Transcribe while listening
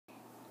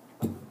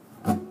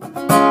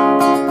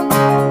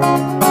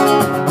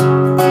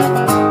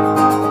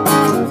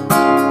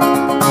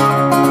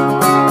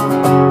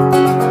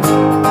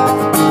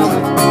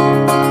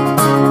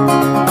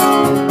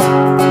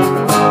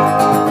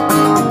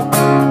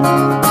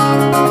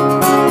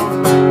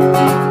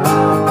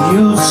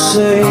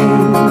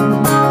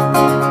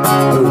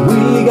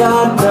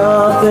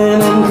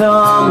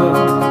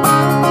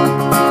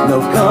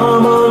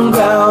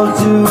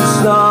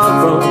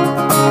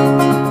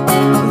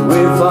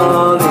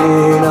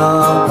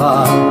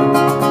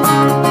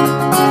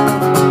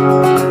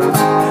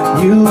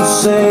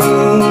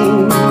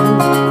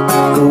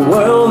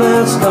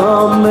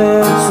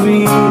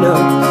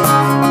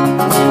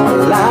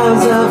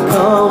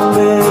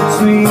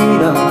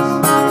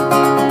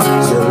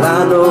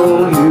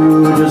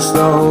just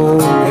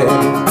don't care.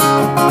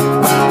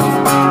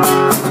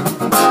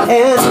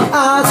 And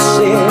I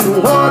said,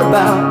 what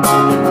about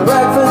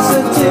breakfast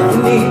at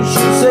Tiffany?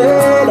 She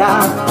said,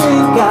 I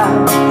think I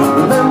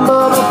remember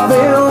the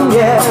film,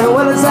 yeah.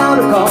 Well, it's out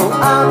of call,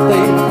 I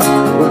think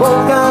we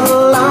both kinda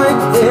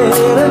liked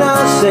it. And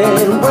I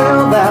said,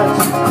 well,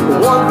 that's the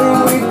one thing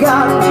we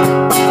got.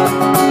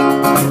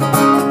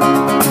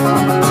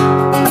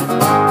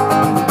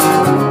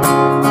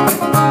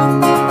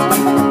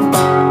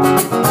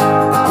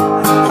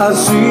 I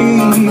see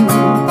you,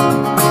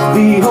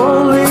 the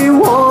only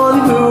one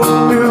who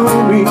knew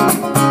me,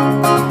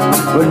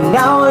 but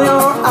now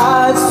your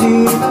eyes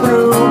see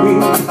through me.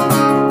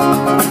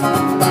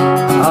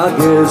 I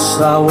guess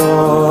I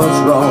was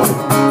wrong.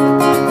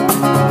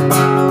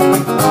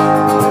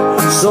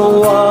 So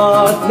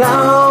what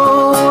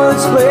now?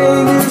 It's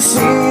plain to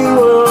see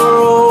we're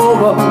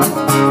over.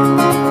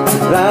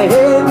 And I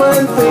hate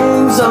when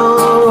things are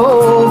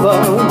over,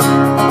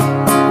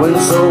 when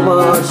so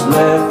much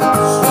left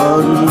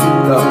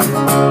undone.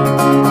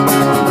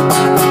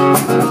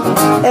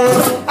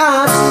 And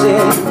I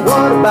said,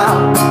 what about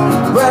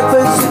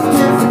breakfast at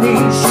Tiffany?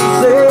 She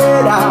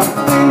said, I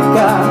think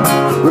I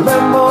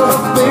remember the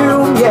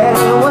film, yeah.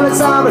 Well,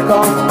 it's out of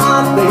call, I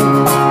think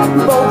we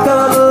both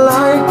kinda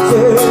liked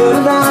it.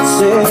 And I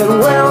said,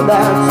 well,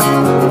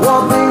 that's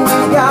one thing we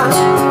got.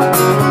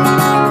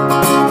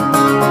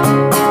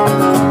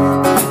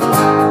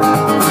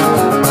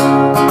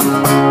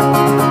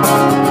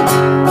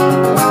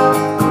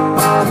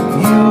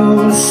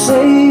 You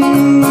say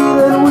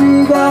that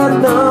we got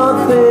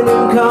nothing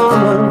in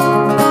common,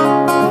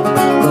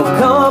 no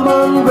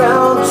common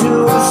ground to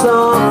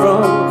start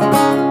from,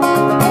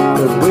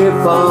 that we're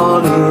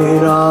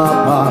falling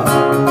apart.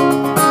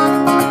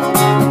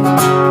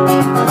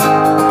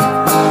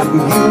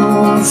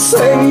 You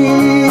say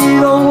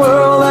the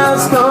world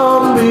has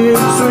come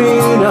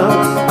between us,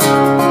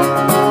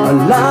 our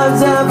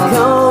lives have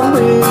come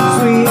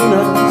between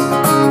us,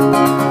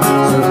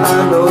 so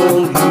I know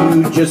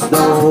you just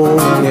don't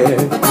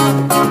care.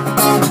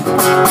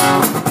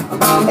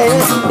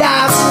 And I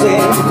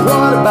said,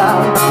 what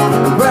about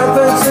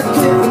breakfast at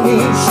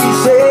Tiffany? She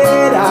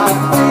said, I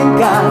think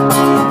I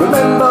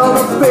remember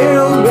the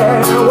film,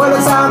 yeah. Well,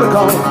 it's out of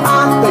call,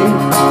 I think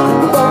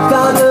we both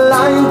kinda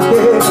liked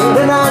it.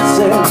 And I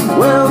said,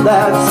 well,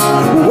 that's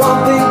one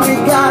thing we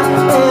got.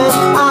 And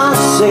I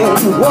said,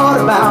 what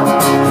about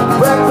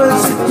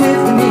breakfast at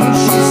Tiffany?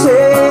 She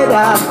said, I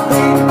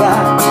think I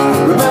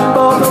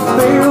remember the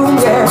film,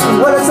 yeah.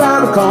 Well, it's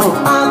out of call,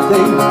 I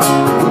think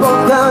we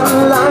both kinda